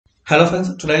Hello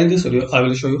friends, today in this video I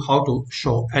will show you how to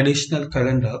show additional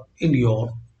calendar in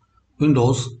your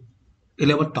Windows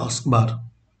 11 taskbar.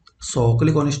 So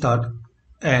click on start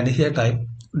and here type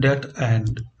date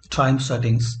and time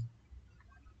settings.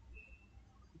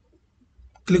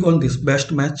 Click on this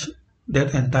best match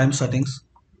date and time settings.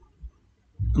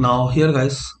 Now here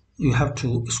guys you have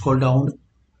to scroll down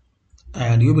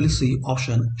and you will see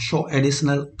option show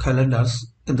additional calendars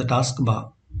in the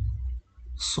taskbar.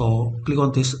 So click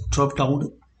on this drop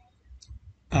down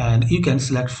and you can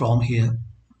select from here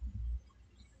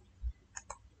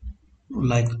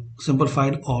like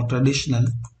simplified or traditional,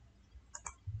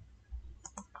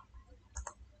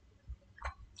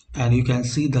 and you can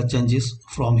see the changes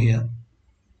from here.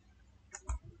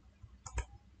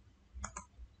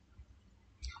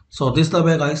 So this is the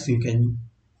way guys you can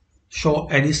show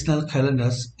additional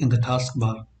calendars in the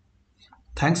taskbar.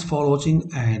 Thanks for watching,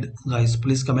 and guys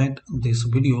please comment this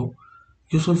video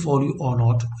useful for you or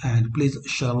not, and please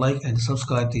share, like and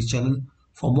subscribe this channel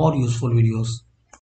for more useful videos.